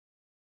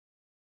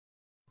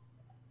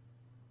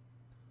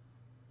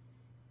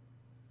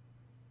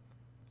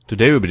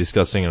Today we'll be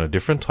discussing the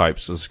different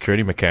types of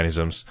security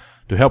mechanisms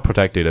to help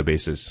protect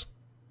databases.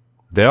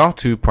 There are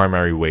two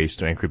primary ways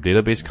to encrypt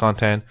database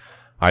content,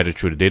 either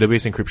through the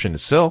database encryption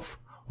itself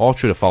or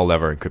through the file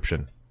level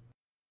encryption.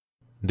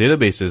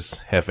 Databases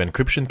have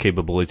encryption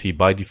capability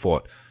by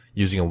default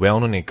using a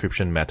well-known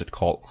encryption method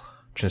called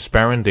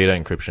transparent data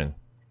encryption.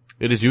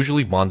 It is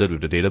usually bonded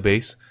with the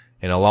database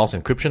and allows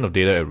encryption of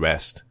data at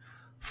rest.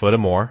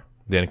 Furthermore,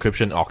 the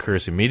encryption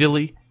occurs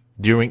immediately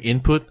during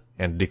input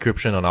and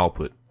decryption on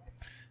output,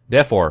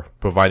 therefore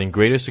providing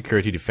greater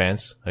security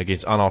defense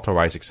against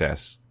unauthorized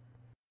access.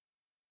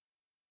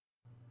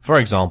 For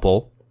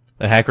example,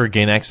 a hacker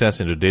gains access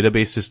into the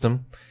database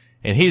system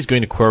and he is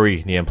going to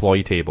query the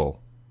employee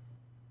table.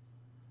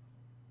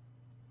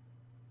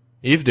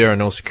 If there are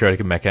no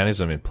security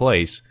mechanism in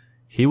place,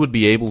 he would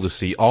be able to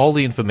see all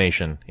the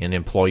information in the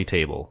employee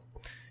table,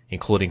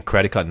 including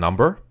credit card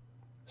number,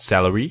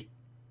 salary,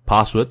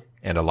 password,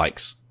 and the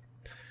likes.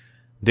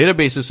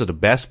 Databases are the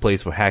best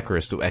place for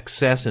hackers to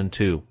access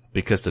into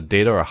because the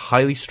data are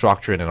highly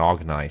structured and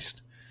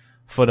organized.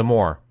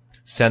 Furthermore,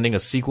 sending a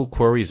SQL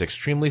query is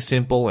extremely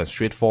simple and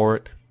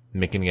straightforward,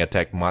 making the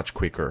attack much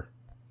quicker.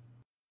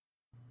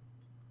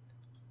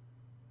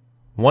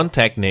 One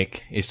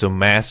technique is to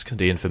mask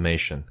the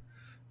information.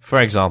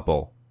 For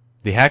example,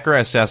 the hacker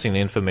accessing the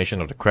information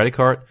of the credit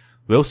card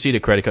will see the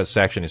credit card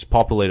section is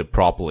populated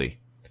properly.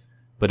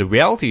 But the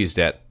reality is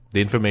that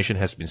the information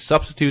has been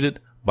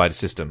substituted by the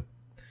system.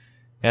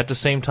 At the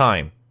same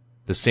time,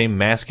 the same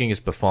masking is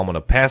performed on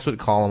the password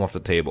column of the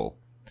table.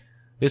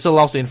 This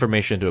allows the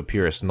information to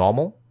appear as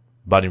normal,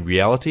 but in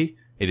reality,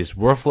 it is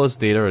worthless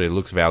data that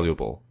looks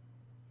valuable.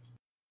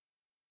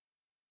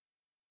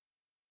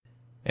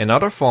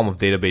 Another form of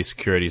database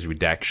security is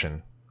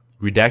redaction.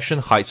 Redaction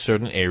hides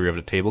certain area of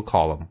the table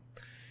column.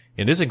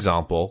 In this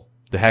example,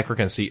 the hacker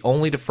can see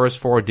only the first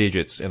 4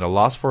 digits and the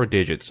last 4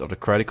 digits of the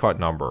credit card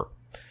number,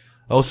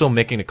 also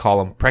making the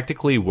column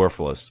practically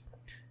worthless.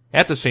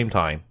 At the same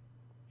time,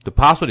 the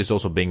password is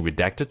also being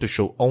redacted to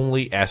show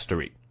only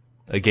asterisk,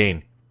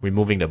 again,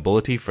 removing the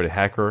ability for the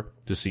hacker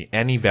to see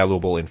any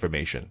valuable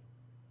information.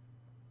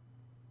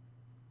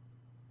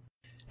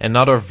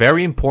 Another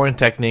very important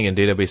technique in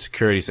database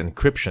security is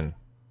encryption.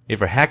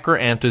 If a hacker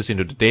enters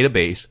into the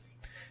database,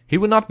 he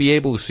will not be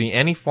able to see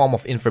any form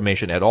of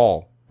information at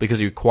all because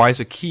it requires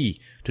a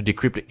key to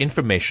decrypt the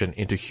information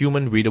into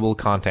human-readable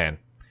content.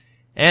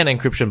 And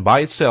encryption by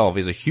itself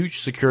is a huge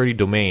security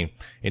domain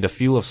in the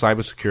field of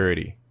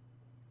cybersecurity.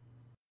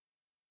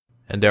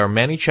 And there are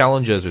many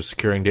challenges with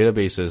securing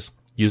databases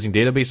using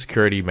database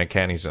security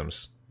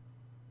mechanisms.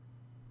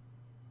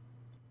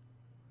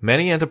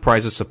 Many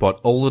enterprises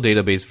support older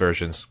database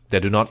versions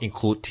that do not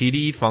include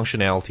TDE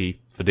functionality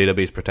for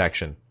database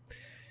protection.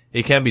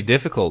 It can be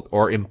difficult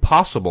or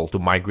impossible to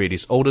migrate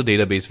these older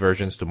database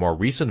versions to more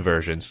recent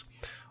versions,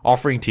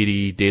 offering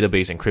TDE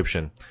database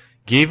encryption,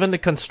 given the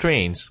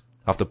constraints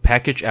of the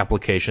package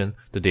application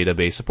the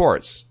database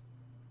supports.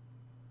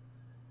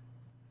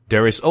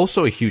 There is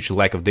also a huge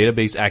lack of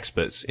database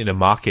experts in the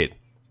market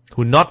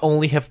who not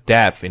only have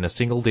depth in a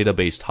single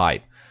database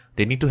type,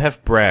 they need to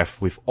have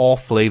breadth with all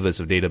flavors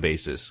of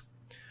databases.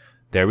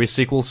 There is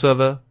SQL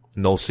Server,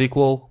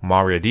 NoSQL,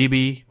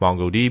 MariaDB,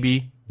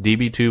 MongoDB,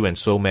 DB2, and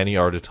so many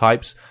other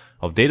types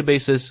of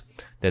databases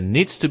that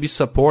needs to be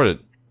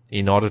supported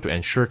in order to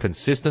ensure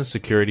consistent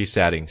security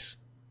settings.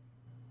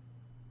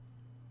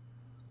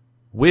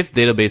 With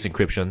database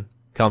encryption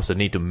comes the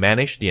need to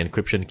manage the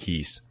encryption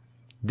keys.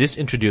 This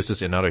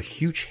introduces another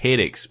huge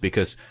headaches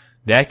because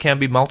there can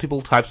be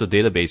multiple types of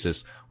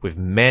databases with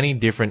many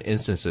different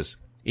instances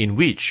in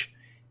which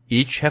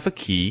each have a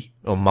key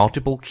or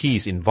multiple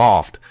keys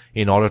involved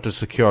in order to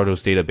secure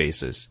those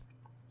databases.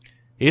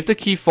 If the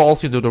key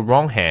falls into the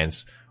wrong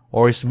hands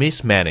or is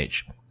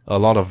mismanaged, a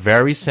lot of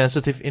very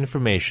sensitive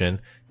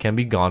information can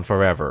be gone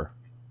forever.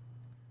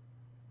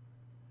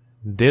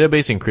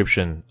 Database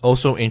encryption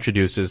also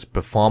introduces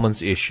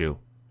performance issue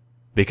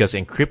because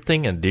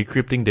encrypting and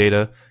decrypting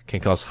data can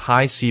cause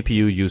high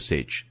CPU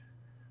usage.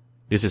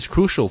 This is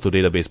crucial to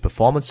database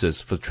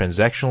performances for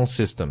transactional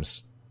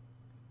systems.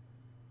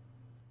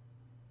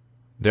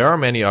 There are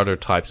many other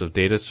types of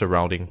data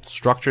surrounding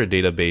structured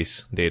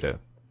database data.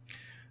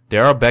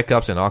 There are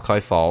backups and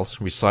archive files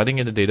residing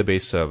in the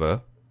database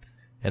server,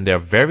 and there are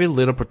very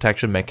little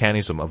protection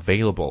mechanism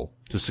available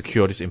to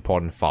secure these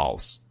important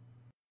files.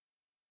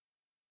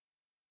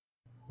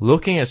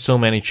 Looking at so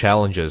many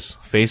challenges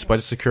faced by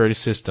the security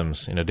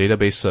systems in the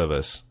database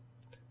servers,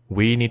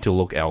 we need to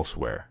look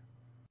elsewhere.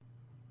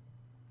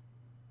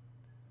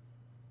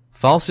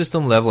 File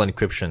system level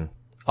encryption,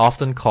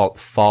 often called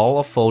file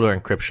or folder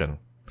encryption,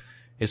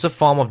 is a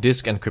form of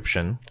disk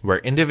encryption where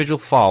individual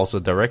files or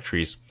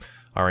directories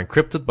are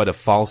encrypted by the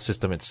file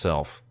system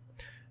itself.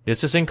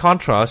 This is in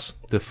contrast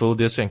to full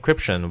disk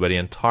encryption where the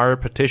entire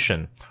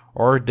partition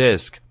or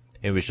disk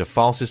in which the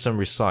file system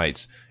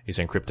resides is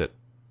encrypted.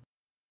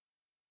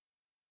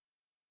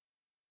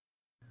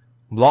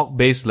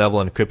 Block-based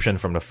level encryption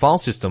from the file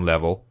system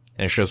level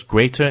ensures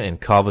greater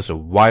and covers a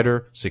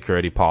wider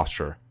security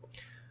posture.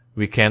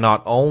 we can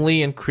not only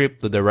encrypt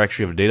the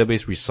directory of the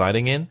database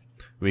residing in,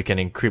 we can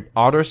encrypt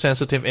other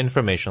sensitive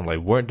information like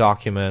Word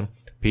document,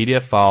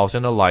 PDF files,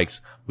 and the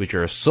likes which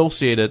are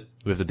associated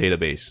with the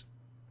database.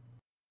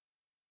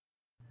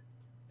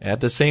 At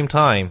the same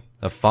time,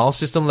 a file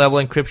system level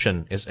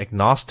encryption is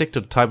agnostic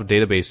to the type of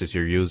databases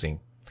you're using.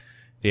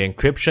 The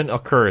encryption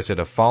occurs at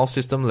a file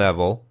system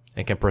level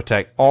and can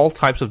protect all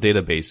types of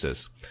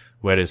databases,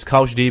 whether it's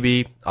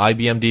CouchDB,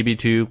 IBM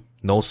DB2,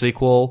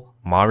 NoSQL,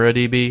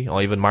 MariaDB,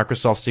 or even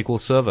Microsoft SQL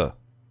Server.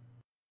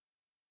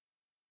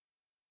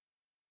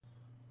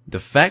 The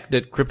fact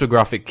that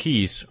cryptographic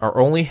keys are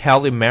only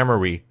held in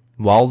memory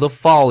while the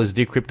file is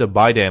decrypted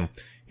by them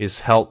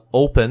is held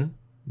open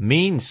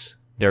means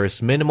there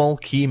is minimal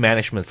key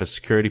management for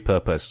security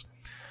purpose.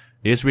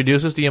 This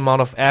reduces the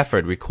amount of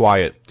effort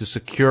required to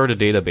secure the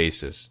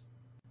databases.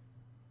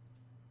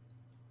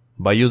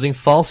 By using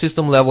file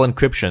system level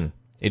encryption,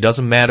 it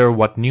doesn't matter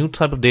what new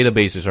type of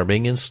databases are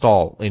being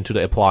installed into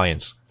the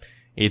appliance.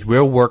 It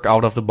will work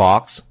out of the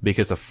box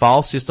because the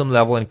file system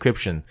level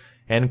encryption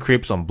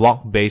encrypts on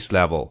block-based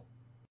level.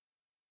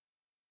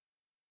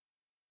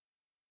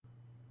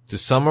 To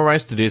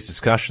summarize today's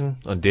discussion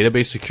on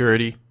database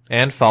security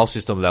and file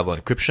system level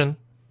encryption,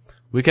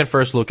 we can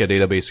first look at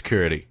database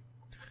security.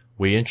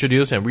 We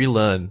introduce and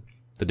relearn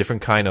the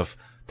different kind of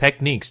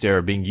techniques that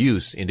are being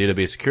used in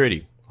database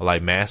security,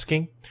 like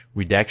masking,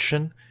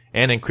 redaction,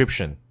 and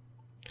encryption.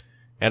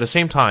 At the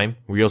same time,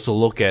 we also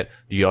look at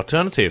the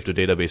alternative to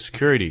database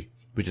security,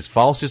 which is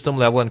file system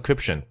level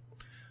encryption.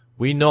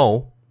 We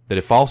know that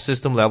the file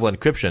system level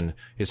encryption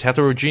is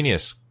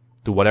heterogeneous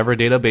to whatever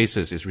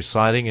databases is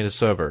residing in the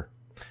server.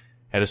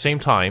 At the same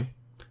time,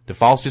 the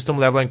file system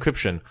level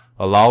encryption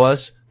allows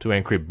us to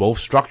encrypt both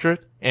structured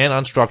and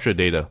unstructured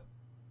data.